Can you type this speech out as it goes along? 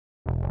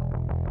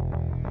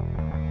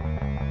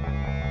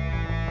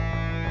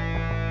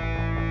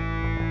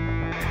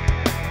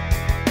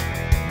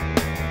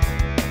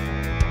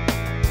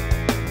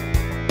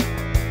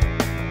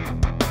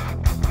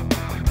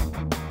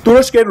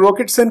তুরস্কের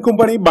Roketsan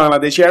company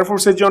Bangladesh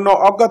এয়ারফোর্সের জন্য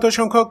অজ্ঞাত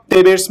সংখ্যক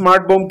টেবের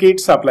স্মার্ট বোম কিট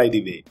সাপ্লাই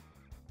দিবে।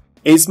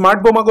 এই স্মার্ট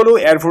বোমাগুলো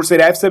এয়ারফোর্সের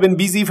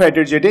F-7BGI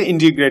ফাইটার জেটে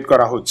ইন্টিগ্রেট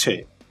করা হচ্ছে।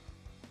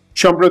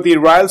 সম্প্রতি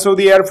রয়্যাল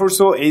সৌদি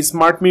এয়ারফোর্সও এই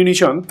স্মার্ট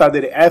মিউনিশন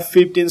তাদের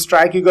F-15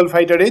 স্ট্রাইক ইগল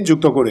ফাইটারে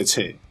যুক্ত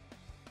করেছে।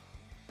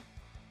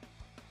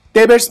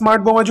 টেবের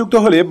স্মার্ট বোমা যুক্ত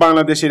হলে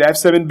বাংলাদেশের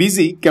F-7BG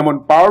কেমন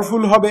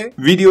পাওয়ারফুল হবে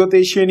ভিডিওতে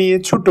সে নিয়ে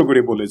ছোট্ট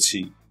করে বলেছি।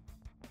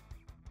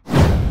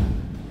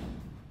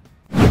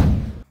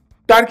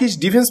 টার্কিশ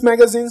ডিফেন্স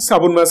ম্যাগাজিন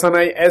সাবুন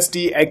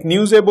এসটি এক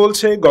নিউজে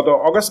বলছে গত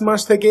অগস্ট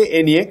মাস থেকে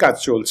এ নিয়ে কাজ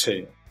চলছে,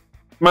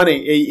 মানে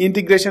এই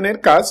ইন্টিগ্রেশনের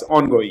কাজ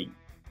অনগোয়িং।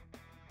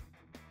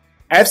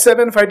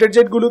 F-7 ফাইটার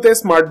জেটগুলোতে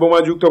স্মার্ট বোমা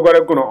যুক্ত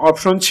করার কোনো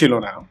অপশন ছিল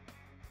না,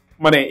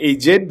 মানে এই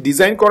জেট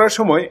ডিজাইন করার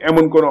সময়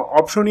এমন কোনো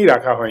অপশনই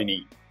রাখা হয়নি।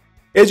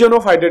 এজন্য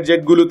ফাইটার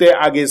জেটগুলোতে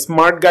আগে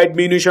স্মার্ট গাইড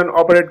মিউনিশন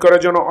অপারেট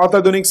করার জন্য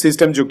অত্যাধুনিক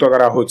সিস্টেম যুক্ত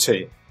করা হচ্ছে।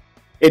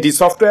 এটি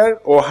সফটওয়্যার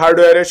ও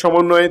হার্ডওয়্যারের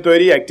সমন্বয়ে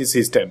তৈরি একটি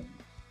সিস্টেম।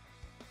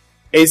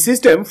 এই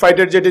সিস্টেম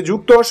ফাইটার জেটে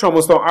যুক্ত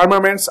সমস্ত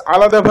আর্মামেন্টস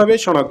আলাদাভাবে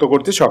শনাক্ত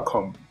করতে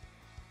সক্ষম।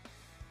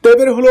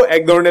 টেবের হলো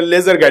এক ধরনের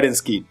লেজার গাইডেন্স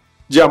কিট,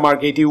 যা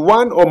মার্ক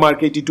 81 ও মার্ক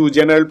 82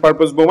 জেনারেল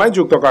পারপাস বোমায়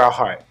যুক্ত করা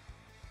হয়।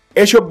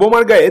 এসব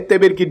বোমার গায়ে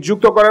টেবের কিট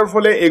যুক্ত করার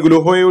ফলে এগুলো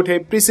হয়ে ওঠে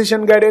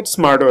precision guided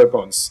smart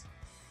weapons.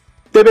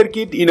 টেবের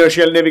kit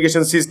inertial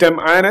navigation system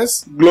INS,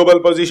 global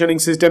positioning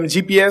system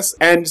GPS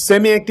and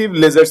semi active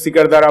laser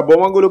seeker দ্বারা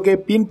বোমাগুলোকে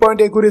পিন পয়েন্ট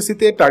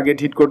অ্যাকুরেসিতে টার্গেট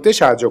হিট করতে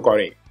সাহায্য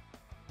করে।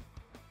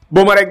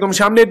 বোমার একদম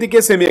সামনের দিকে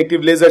সেমি অ্যাক্টিভ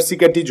লেজার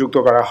সিকারটি যুক্ত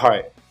করা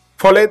হয়,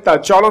 ফলে তা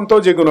চলন্ত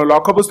যে কোনো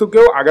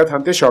লক্ষ্যবস্তুকেও আঘাত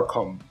হানতে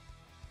সক্ষম।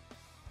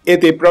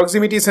 এতে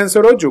প্রক্সিমিটি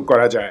সেন্সরও যোগ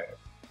করা যায়।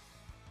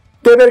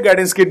 টেবের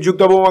গাইডেন্স কিট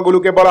যুক্ত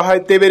বোমাগুলোকে বলা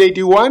হয় তেবের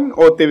 81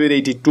 ও তেবের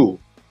 82।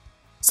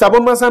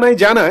 সাবুন মাসানাই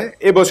জানায়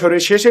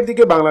এবছরের শেষের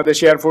দিকে বাংলাদেশ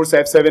এয়ারফোর্স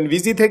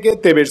F-7BG থেকে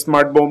তেবের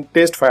স্মার্ট বোম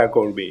টেস্ট ফায়ার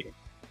করবে।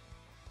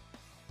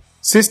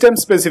 System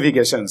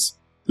specifications: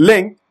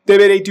 length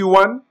তেবের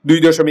 81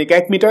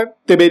 2.1 metre,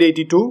 তেবের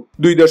 82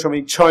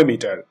 2.6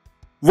 metre.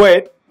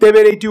 Wait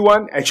তেবের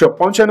 81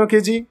 155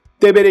 KG,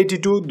 তেবের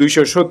 82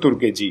 270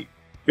 KG.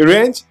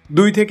 Range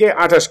 2 থেকে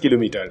 28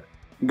 কিলোমিটার।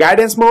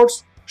 গাইডেন্স মোডস: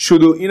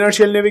 শুধু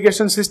ইনার্শিয়াল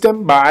নেভিগেশন সিস্টেম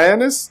বা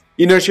INS,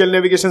 inertial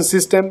navigation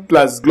system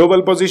plus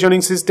global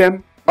positioning system,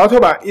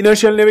 অথবা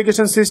inertial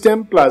navigation system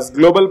plus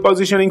global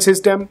positioning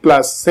system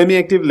plus semi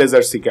active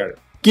laser seeker,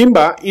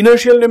 কিংবা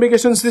inertial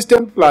navigation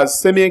system plus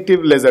semi active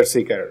laser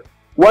seeker.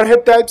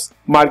 Warhead types: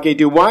 mark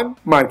 81,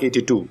 mark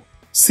 82।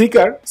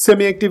 Seeker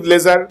semi active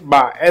laser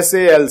বা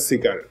SAL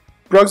seeker.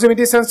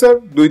 Proximity sensor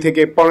 2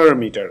 থেকে 15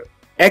 metre.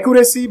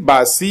 Accuracy বা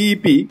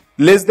CEP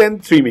less than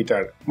 3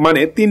 metre,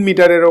 মানে 3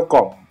 মিটারেরও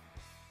কম।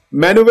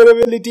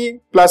 ম্যানুভারেবিলিটি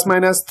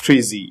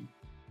 ±3G।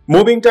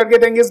 Moving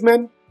target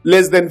engagement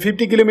less than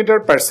 50 kilometre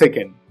per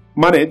second,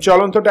 মানে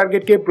চলন্ত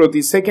টার্গেটকে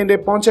প্রতি সেকেন্ডে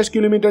 50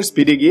 kilometre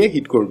স্পিডে গিয়ে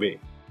হিট করবে।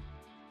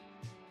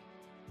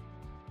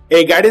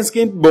 এই গাইডেন্স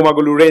কিট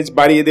বোমাগুলোর রেঞ্জ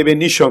বাড়িয়ে দেবে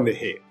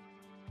নিঃসন্দেহে।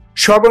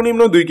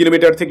 সর্বনিম্ন 2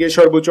 কিলোমিটার থেকে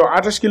সর্বোচ্চ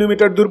 28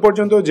 কিলোমিটার দূর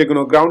পর্যন্ত যে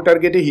কোনো গ্রাউন্ড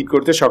টার্গেটে হিট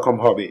করতে সক্ষম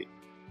হবে।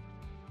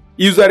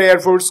 ইউজার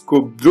এয়ারফোর্স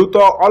খুব দ্রুত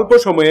অল্প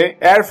সময়ে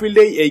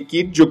এয়ারফিল্ডেই এই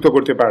কিট যুক্ত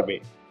করতে পারবে,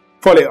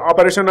 ফলে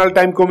অপারেশনাল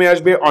টাইম কমে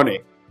আসবে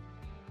অনেক।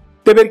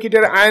 টেবের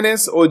কিটের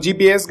INS ও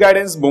GPS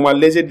গাইডেন্স বোমার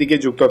লেজের দিকে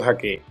যুক্ত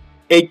থাকে।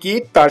 এই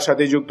কিট তার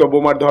সাথে যুক্ত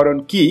বোমার ধরন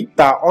কি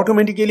তা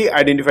অটোমেটিক্যালি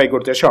আইডেন্টিফাই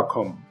করতে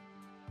সক্ষম,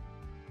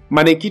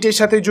 মানে কিটের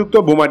সাথে যুক্ত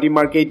বোমাটি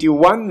মার্ক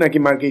 81 নাকি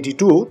মার্ক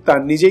 82 তা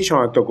নিজেই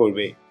শনাক্ত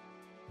করবে।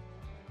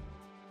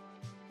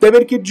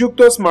 টেবের কিট যুক্ত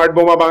স্মার্ট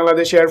বোমা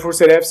বাংলাদেশ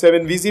এয়ারফোর্সের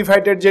F-7BG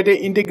ফাইটার জেটে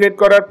ইন্টিগ্রেট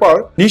করার পর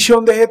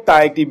নিঃসন্দেহে তা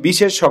একটি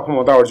বিশেষ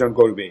সক্ষমতা অর্জন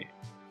করবে।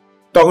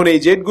 তখন এই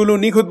জেটগুলো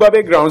নিখুঁতভাবে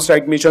গ্রাউন্ড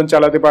স্ট্রাইক মিশন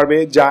চালাতে পারবে,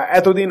 যা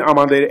এতদিন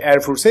আমাদের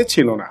এয়ারফোর্সে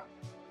ছিল না।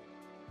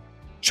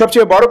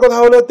 সবচেয়ে বড় কথা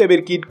হলো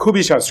টেবের কিট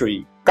খুবই সাশ্রয়ী,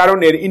 কারণ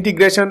এর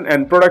ইন্টিগ্রেশন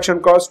এন্ড প্রোডাকশন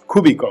কস্ট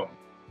খুবই কম।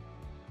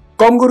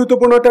 কম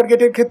গুরুত্বপূর্ণ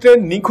টার্গেটের ক্ষেত্রে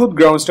নিখুঁত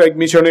গ্রাউন্ড স্ট্রাইক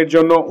মিশনের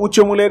জন্য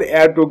উচ্চমূল্যের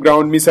এয়ার টু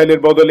গ্রাউন্ড মিসাইলের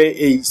বদলে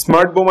এই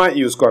স্মার্ট বোমা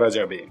ইউজ করা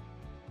যাবে।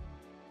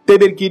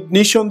 টেবের কিট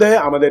নিঃসন্দেহে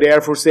আমাদের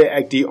এয়ারফোর্সে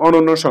একটি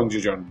অনন্য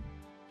সংযোজন।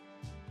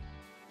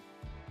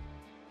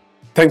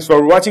 Thanks for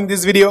watching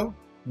this video.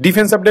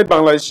 Defence update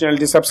Bangladesh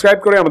চ্যানেলটি সাবস্ক্রাইব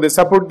করে আমাদের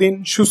সাপোর্ট দিন।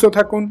 সুস্থ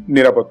থাকুন,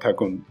 নিরাপদ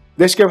থাকুন,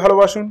 দেশকে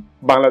ভালোবাসুন।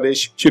 বাংলাদেশ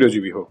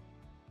চিরজীবী হোক।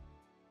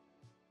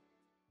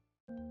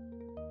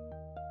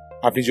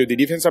 আপনি যদি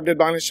ডিফেন্স আপডেট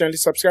বাংলাদেশ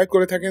চ্যানেলটি সাবস্ক্রাইব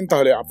করে থাকেন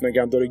তাহলে আপনাকে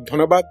আন্তরিক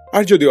ধন্যবাদ।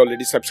 আর যদি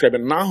অলরেডি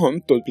সাবস্ক্রাইবার না হন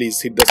তো please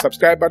hit the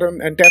subscribe button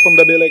and tap on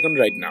the bell icon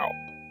right now.